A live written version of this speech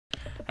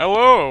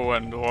Hello,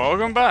 and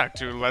welcome back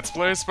to Let's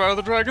Play Spyro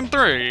the Dragon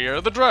 3, Year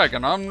of the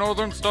Dragon. I'm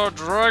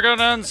NorthernStarDragon,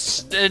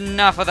 and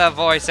enough of that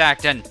voice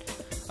acting.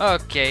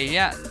 Okay,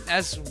 yeah,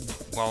 as,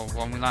 well,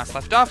 when we last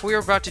left off, we were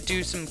about to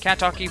do some cat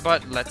talkie,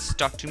 but let's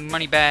talk to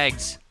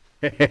Moneybags.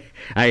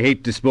 I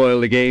hate to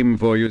spoil the game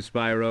for you,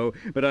 Spyro,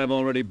 but I've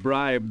already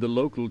bribed the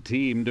local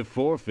team to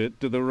forfeit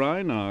to the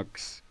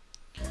Rhinox.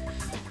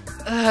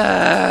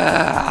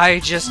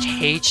 I just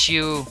hate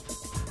you.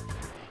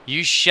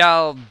 You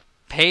shall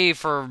pay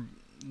for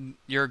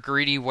your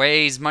greedy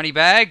ways,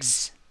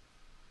 Moneybags.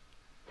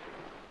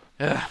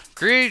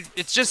 Greed,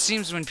 it just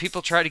seems when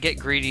people try to get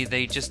greedy,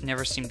 they just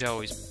never seem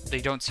to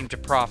they don't seem to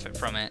profit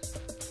from it.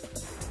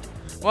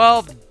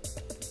 Well,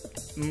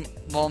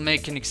 we'll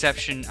make an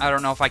exception. I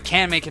don't know if I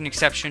can make an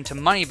exception to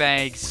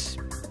Moneybags.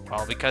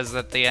 Well, because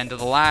at the end of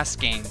the last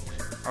game,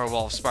 or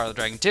well, Spyro the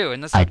Dragon 2,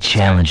 and this I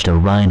challenged a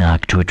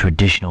Rhinox to a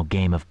traditional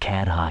game of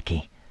cat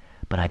hockey,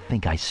 but I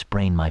think I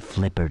sprained my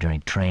flipper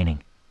during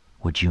training.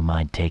 Would you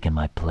mind taking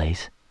my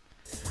place?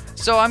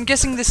 So I'm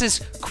guessing this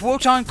is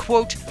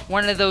quote-unquote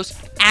one of those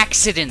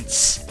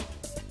accidents.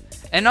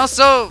 And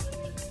also,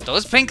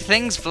 those pink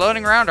things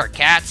floating around are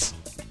cats.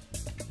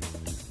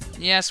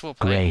 Yes, we'll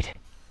play. Great.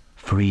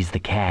 Freeze the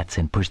cats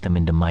and push them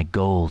into my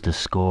goal to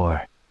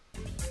score.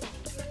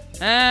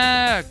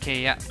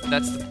 Okay, yeah,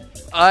 that's the...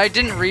 I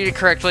didn't read it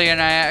correctly,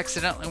 and I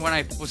accidentally, when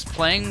I was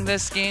playing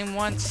this game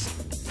once...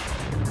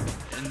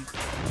 And,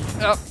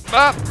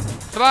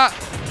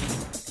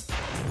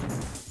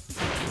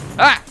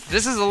 Ah!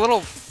 This is a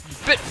little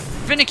bit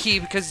finicky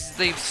because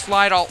they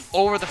slide all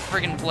over the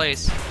friggin'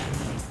 place.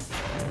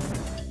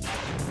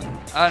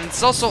 And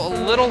it's also a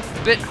little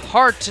bit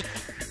hard to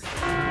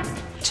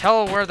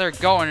tell where they're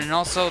going, and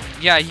also,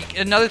 yeah,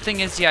 another thing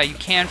is, yeah, you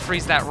can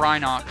freeze that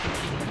Rhinox.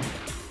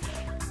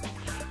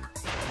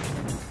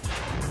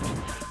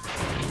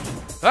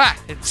 Ah!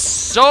 It's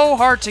so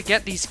hard to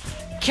get these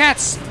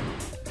cats!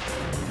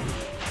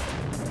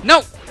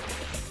 No!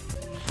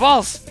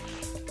 Balls!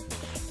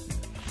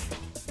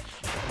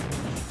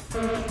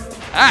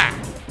 Ah!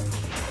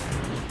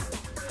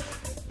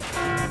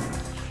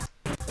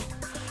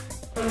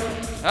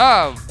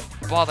 Oh,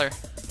 bother.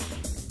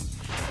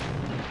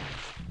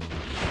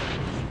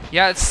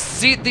 Yeah, it's,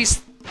 see,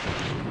 these...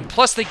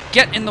 Plus, they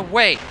get in the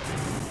way.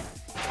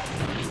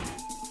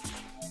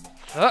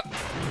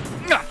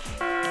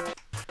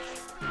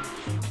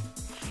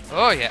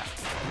 Oh, yeah.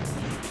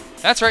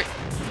 That's right.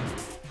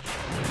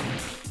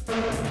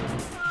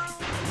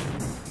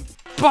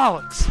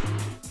 Bollocks!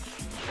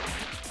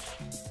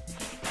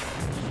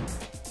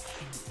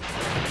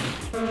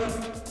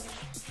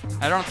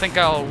 I don't think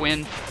I'll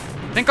win.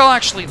 I think I'll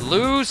actually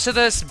lose to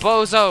this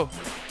bozo.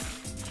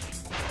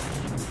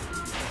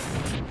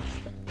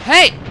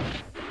 Hey!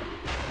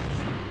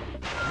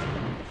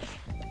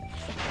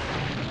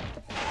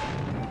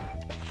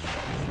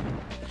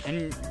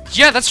 And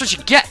yeah, that's what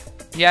you get.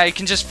 Yeah, you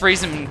can just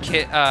freeze him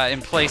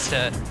in place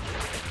to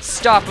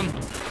stop him.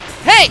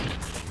 Hey!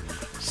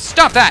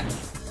 Stop that!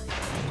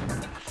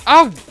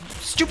 Oh,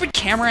 stupid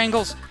camera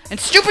angles and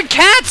stupid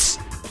cats!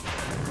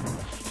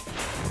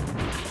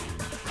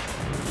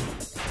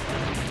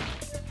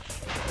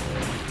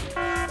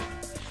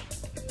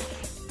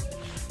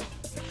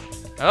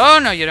 Oh,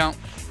 no, you don't.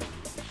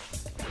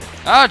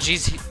 Oh,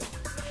 jeez.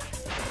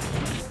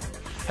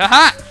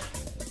 Haha!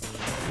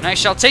 And I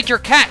shall take your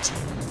cat.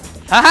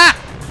 Haha!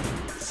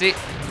 See?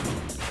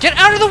 Get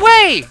out of the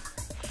way!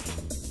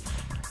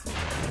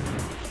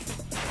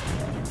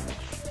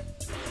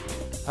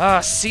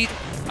 See?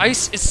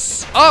 Ice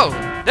is... Oh!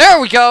 There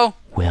we go!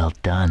 Well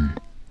done.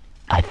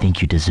 I think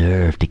you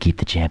deserve to keep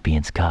the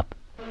Champions Cup.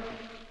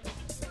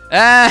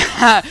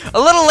 A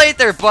little late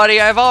there, buddy.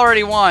 I've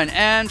already won.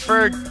 And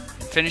for...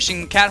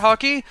 finishing cat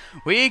hockey,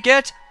 we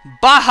get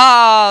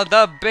Baha,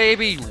 the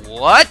baby.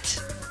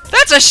 What?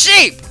 That's a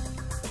sheep!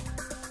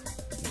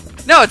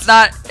 No, it's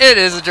not. It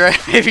is a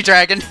baby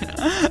dragon.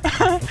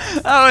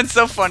 Oh, it's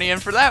so funny.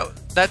 And for that,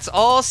 that's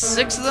all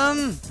 6 of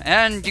them.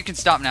 And you can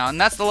stop now.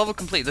 And that's the level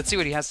complete. Let's see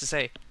what he has to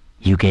say.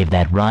 You gave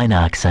that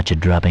Rhinox such a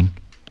drubbing.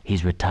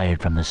 He's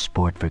retired from the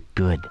sport for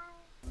good.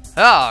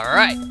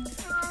 Alright.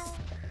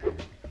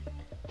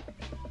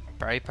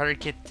 Bright Party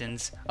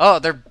Kittens. Oh,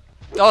 they're...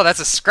 Oh, that's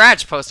a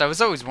scratch post. I was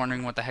always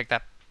wondering what the heck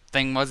that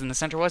thing was in the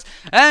center was.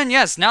 And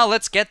yes, now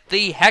let's get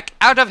the heck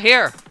out of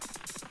here.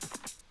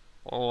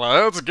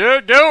 Let's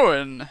get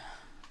going.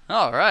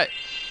 Alright.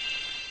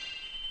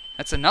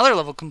 That's another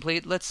level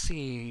complete. Let's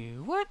see.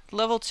 What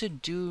level to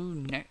do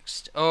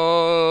next?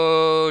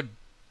 Oh,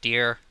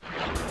 dear.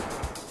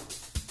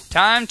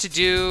 Time to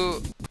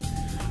do...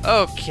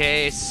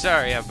 Okay,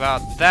 sorry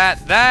about that.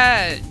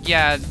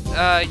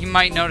 Yeah, you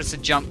might notice a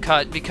jump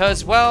cut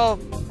because, well...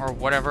 or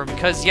whatever,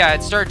 because yeah,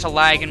 it started to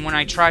lag, and when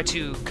I try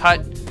to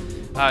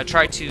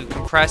try to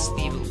compress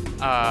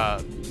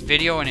the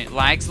video and it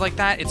lags like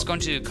that, it's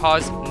going to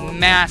cause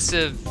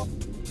massive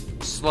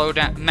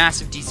slowdown,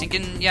 massive desync.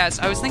 And yes,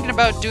 I was thinking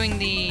about doing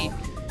the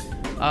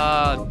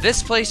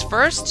this place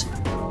first,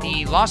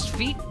 the Lost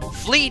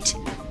Fleet,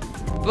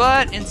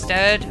 but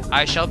instead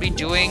I shall be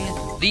doing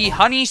the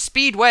Honey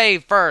Speedway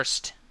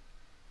first.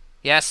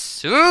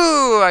 Yes,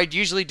 ooh, I'd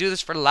usually do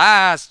this for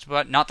last,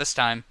 but not this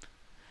time.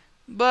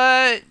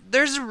 But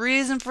there's a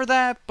reason for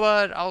that,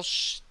 but I'll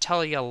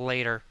tell you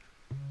later.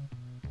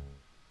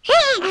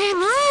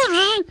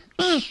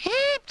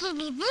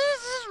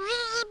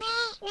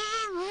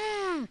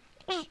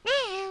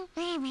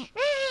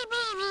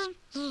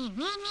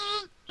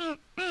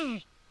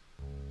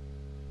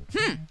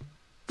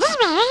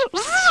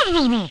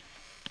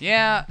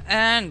 Yeah,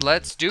 and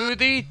let's do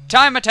the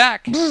time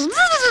attack.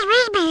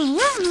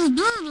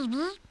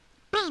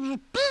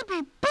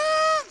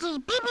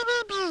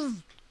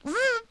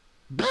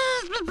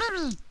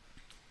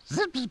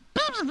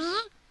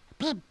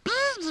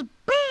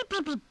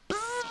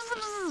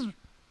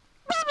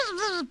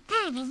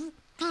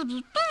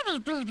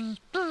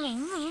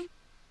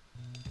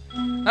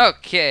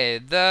 Okay,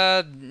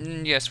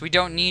 yes, we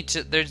don't need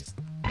to, there's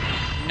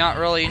not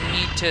really a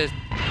need to,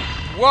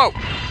 whoa!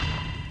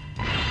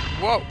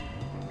 Whoa!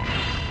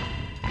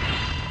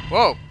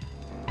 Whoa!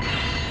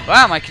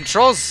 Wow, my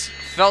controls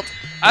felt,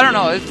 I don't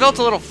know, it felt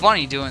a little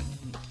funny doing,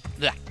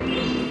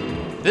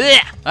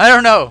 I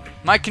don't know,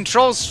 my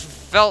controls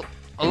felt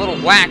a little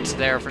whacked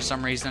there for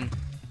some reason.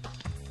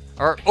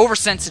 Or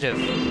oversensitive,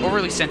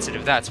 overly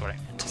sensitive, that's what I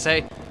meant to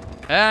say.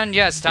 And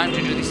yeah, it's time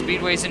to do these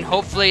speedways, and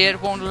hopefully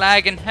it won't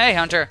lag. And hey,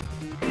 Hunter.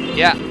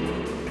 Yeah.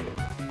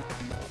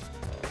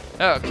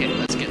 Okay,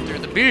 let's get through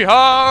the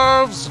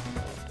beehives.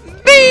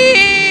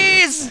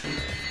 Bees!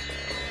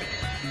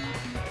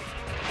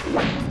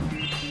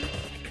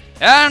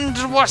 And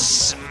what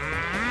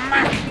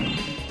smack?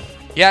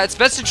 Yeah, it's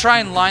best to try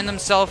and line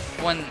themselves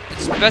when...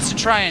 It's best to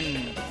try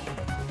and...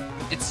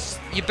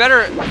 You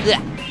better...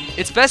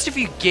 It's best if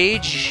you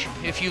gauge,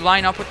 if you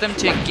line up with them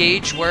to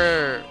gauge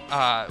where,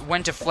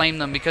 when to flame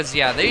them, because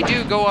yeah, they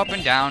do go up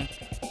and down.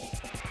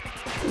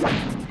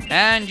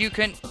 And you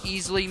can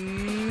easily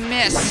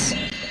miss.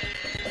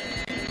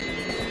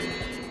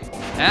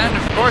 And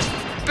of course,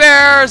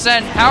 bears,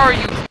 and how are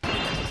you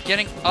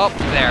getting up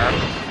there?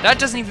 That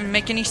doesn't even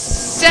make any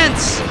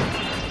sense!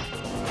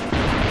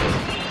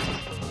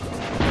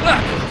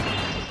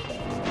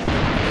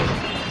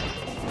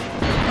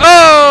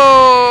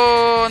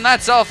 Oh, and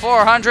that's all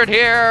 400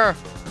 here.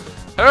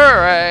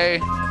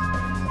 Hooray!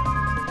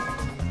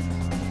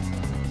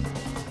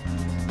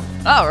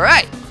 All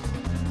right.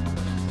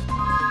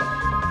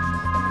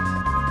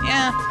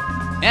 Yeah,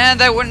 and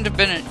that wouldn't have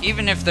been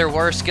even if there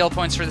were skill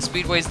points for the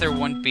speedways. There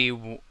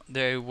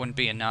wouldn't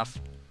be enough.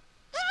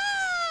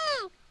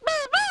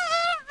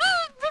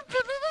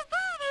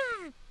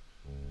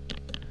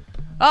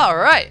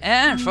 Alright,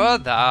 and for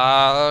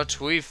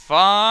that, we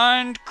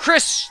find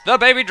Chris, the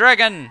baby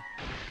dragon.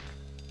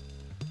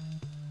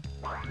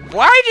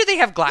 Why do they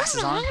have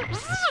glasses on?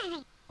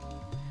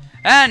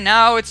 And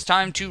now it's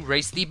time to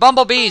race the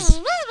bumblebees.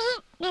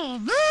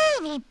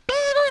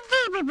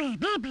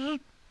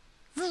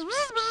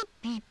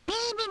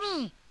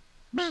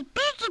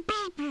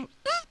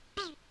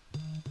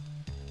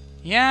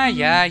 Yeah,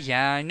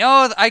 I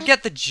know, I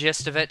get the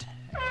gist of it.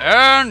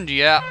 And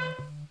yeah.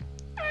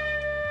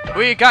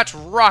 We got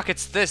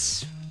rockets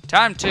this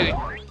time too.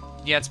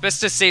 Yeah, it's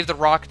best to save the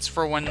rockets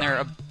for when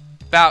they're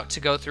about to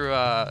go through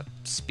a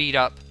speed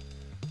up.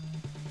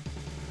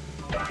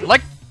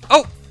 Like,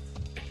 oh!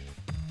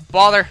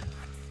 Bother.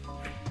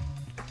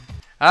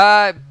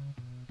 Sorry,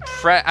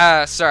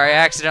 I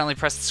accidentally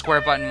pressed the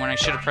square button when I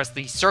should have pressed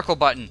the circle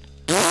button.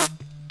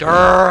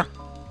 Durr.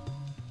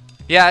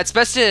 Yeah, it's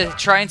best to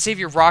try and save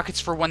your rockets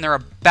for when they're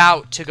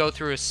about to go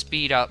through a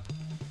speed up.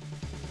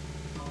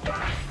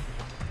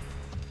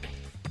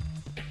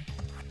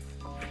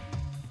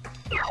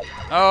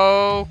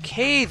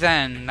 Okay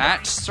then,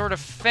 that sort of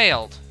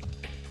failed.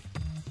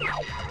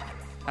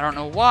 I don't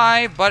know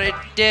why, but it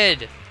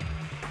did.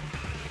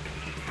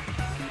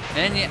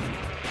 And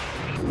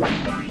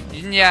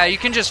yeah, you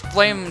can just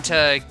flame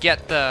to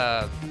get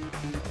the...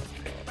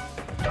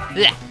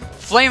 Yeah,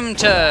 flame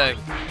to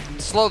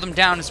slow them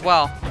down as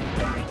well.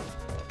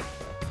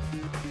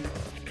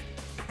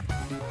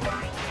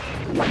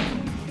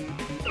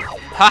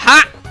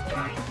 Haha!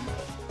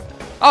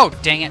 Oh,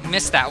 dang it,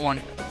 missed that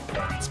one.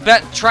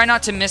 Try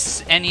not to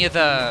miss any of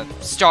the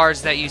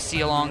stars that you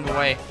see along the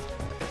way.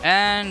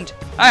 And,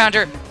 hi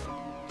Hunter.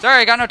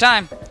 Sorry, I got no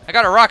time. I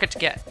got a rocket to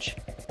catch.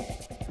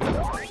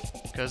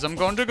 Because I'm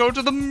going to go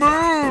to the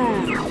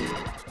moon.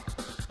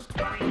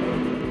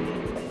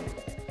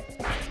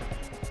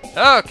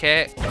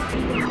 Okay.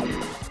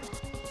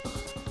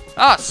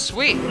 Oh,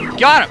 sweet.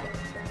 Got him.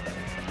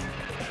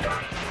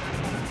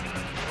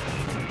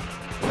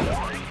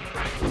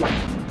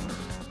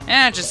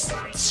 And just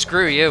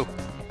screw you.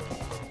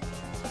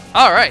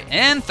 Alright,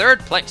 in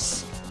third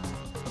place.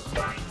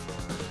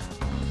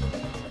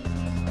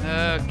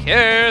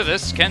 Okay,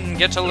 this can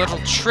get a little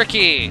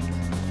tricky.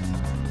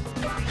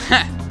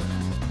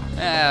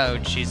 Oh,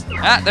 jeez.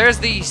 Ah, there's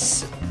the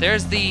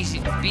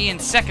B in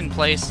second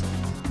place.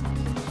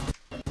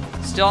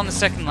 Still on the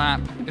second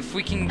lap. If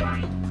we can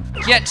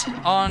get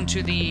on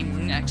to the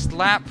next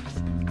lap.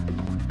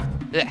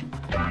 Blech.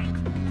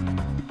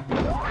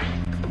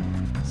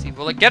 see,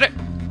 will it get it?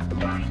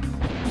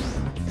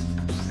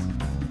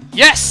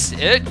 Yes!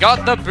 It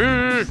got the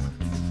bee!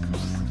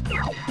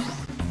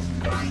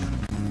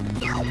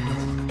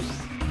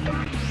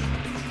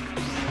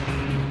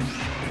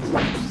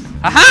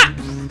 Aha!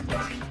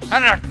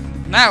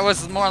 That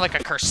was more like a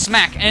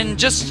Kersmack. And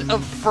just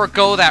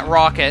forgo that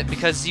rocket,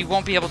 because you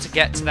won't be able to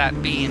get to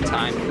that bee in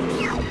time.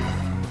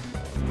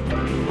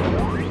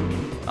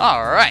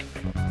 Alright.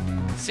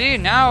 See,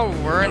 now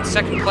we're in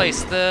second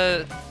place.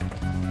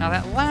 Now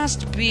that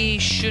last bee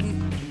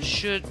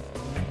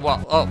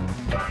well, oh.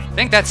 I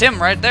think that's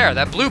him right there,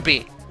 that blue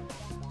bee.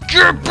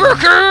 Get back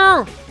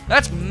here!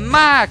 That's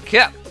my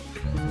cup.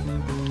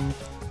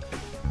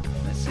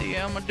 Let's see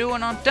how I'm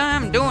doing on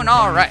time. I'm doing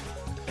alright.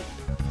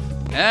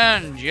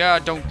 And yeah,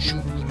 don't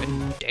you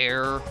even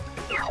dare.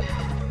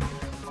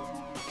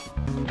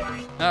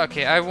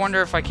 Okay, I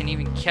wonder if I can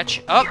even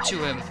catch up to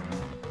him.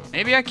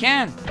 Maybe I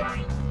can.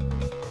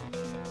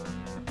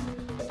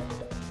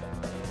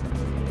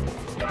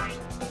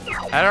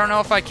 I don't know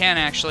if I can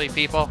actually,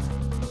 people.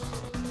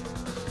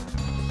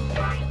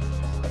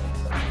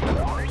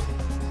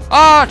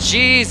 Oh,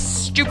 jeez,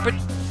 stupid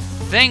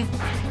thing.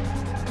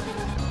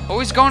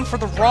 Always going for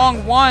the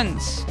wrong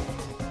ones.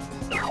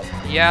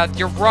 Yeah,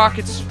 your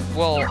rockets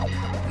will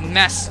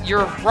mess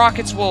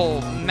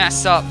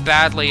up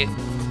badly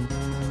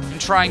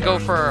and try and go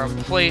for a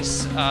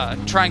place,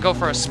 try and go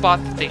for a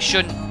spot that they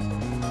shouldn't.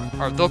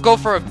 Or they'll go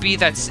for a bee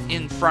that's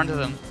in front of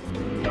them.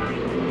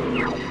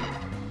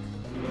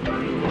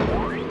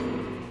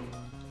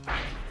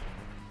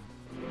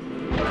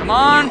 Come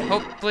on,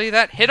 hopefully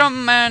that hit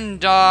him,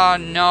 and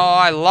no,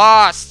 I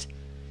lost.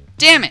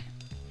 Damn it.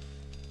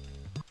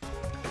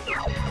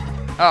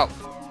 Oh,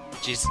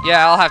 jeez,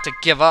 yeah, I'll have to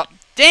give up.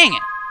 Dang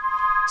it.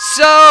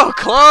 So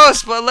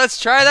close, but let's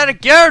try that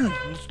again.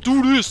 Let's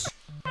do this.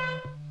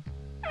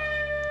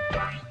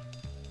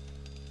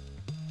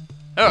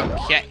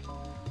 Okay.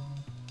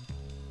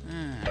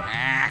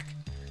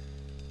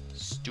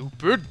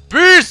 Stupid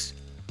beast!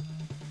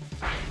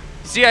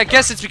 See, I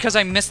guess it's because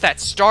I missed that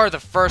star the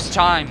first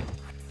time.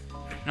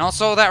 And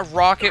also, that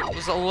rocket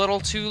was a little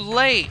too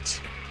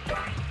late.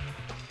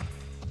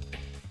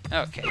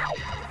 Okay.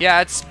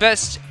 Yeah, it's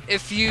best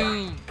if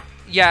you...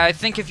 Yeah, I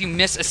think if you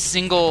miss a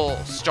single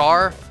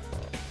star,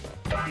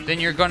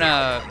 then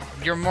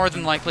you're more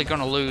than likely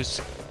gonna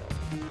lose.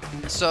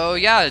 So,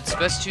 yeah, it's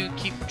best to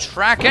keep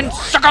track and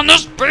suck on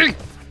this bee!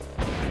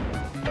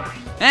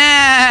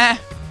 Ah!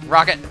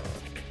 Rocket.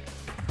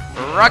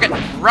 Rocket!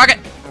 Rocket!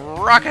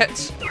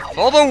 Rockets!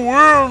 For the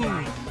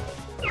win!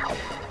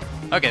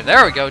 Okay,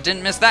 there we go.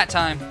 Didn't miss that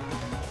time.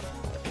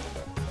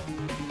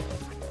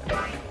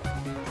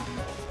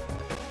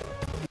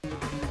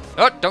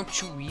 Oh,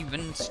 don't you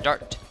even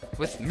start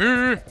with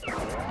me.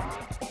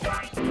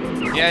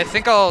 Yeah, I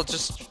think I'll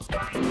just...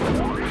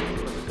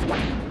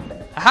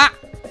 Aha!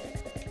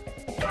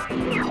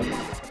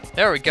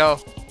 There we go.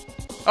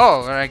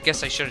 Oh, I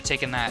guess I should have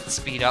taken that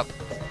speed up.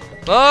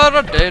 But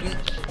I didn't.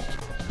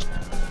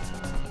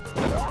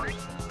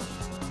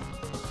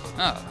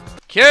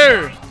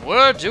 Okay,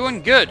 we're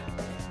doing good.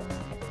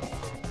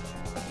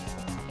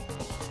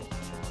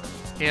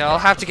 Yeah, I'll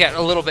have to get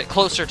a little bit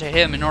closer to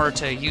him in order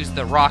to use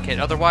the rocket,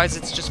 otherwise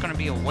it's just gonna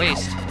be a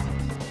waste.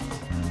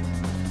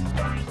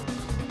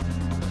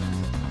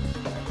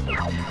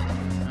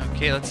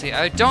 Okay, let's see.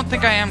 I don't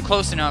think I am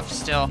close enough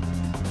still.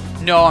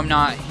 No, I'm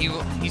not.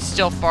 He's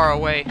still far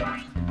away.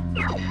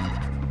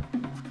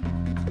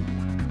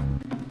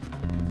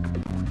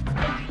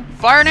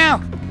 Fire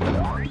now!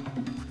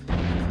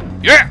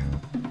 Yeah!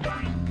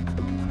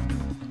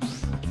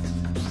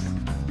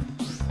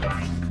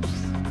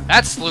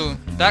 That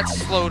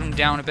slowed him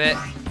down a bit.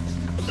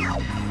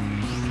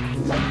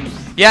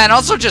 Yeah, and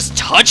also just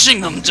touching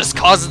them just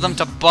causes them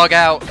to bug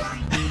out.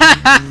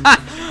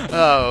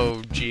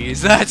 Oh,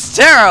 jeez, that's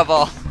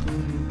terrible.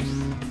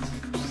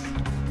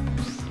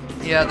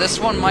 Yeah, this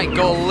one might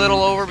go a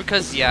little over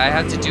because, yeah, I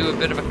have to do a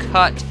bit of a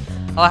cut.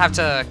 I'll have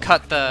to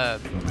cut the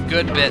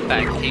good bit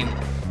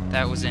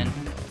that was in.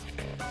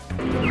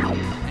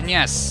 And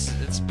yes,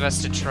 it's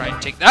best to try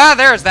and take... Ah,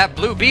 there's that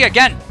blue bee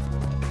again!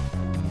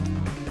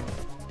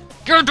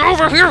 Get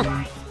over here!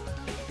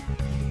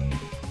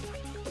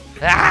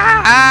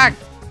 Ah!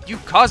 You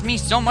caused me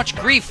so much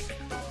grief.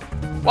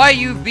 Why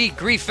you be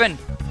griefing?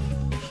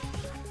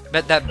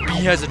 Bet that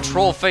bee has a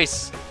troll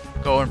face.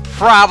 Going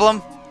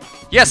problem?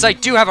 Yes, I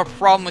do have a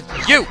problem with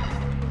you,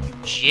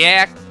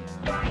 Jack.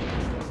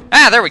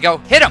 Ah, there we go.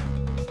 Hit him.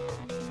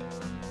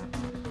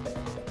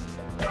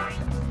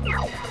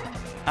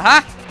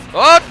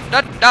 Oh,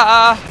 da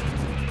da.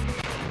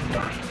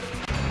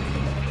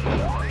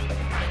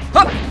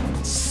 Huh.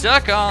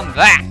 Suck on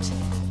that.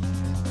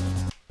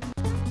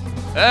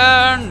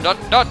 And da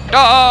da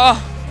da.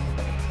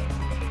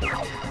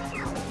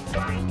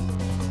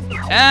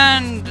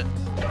 And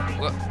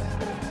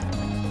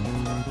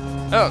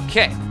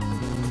okay.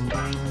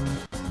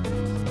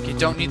 Okay,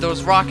 don't need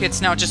those rockets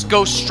now. Just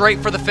go straight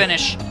for the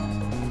finish.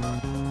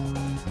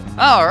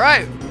 All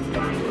right.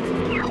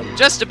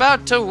 Just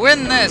about to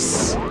win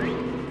this.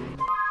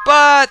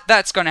 But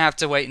that's going to have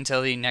to wait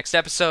until the next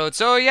episode.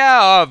 So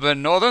yeah, I've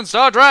been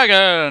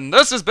NorthernStarDragon.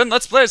 This has been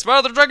Let's Play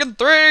Spyro the Dragon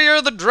 3,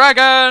 You're the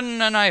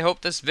Dragon. And I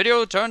hope this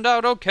video turned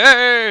out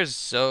okay.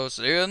 So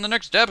see you in the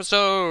next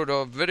episode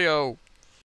of video.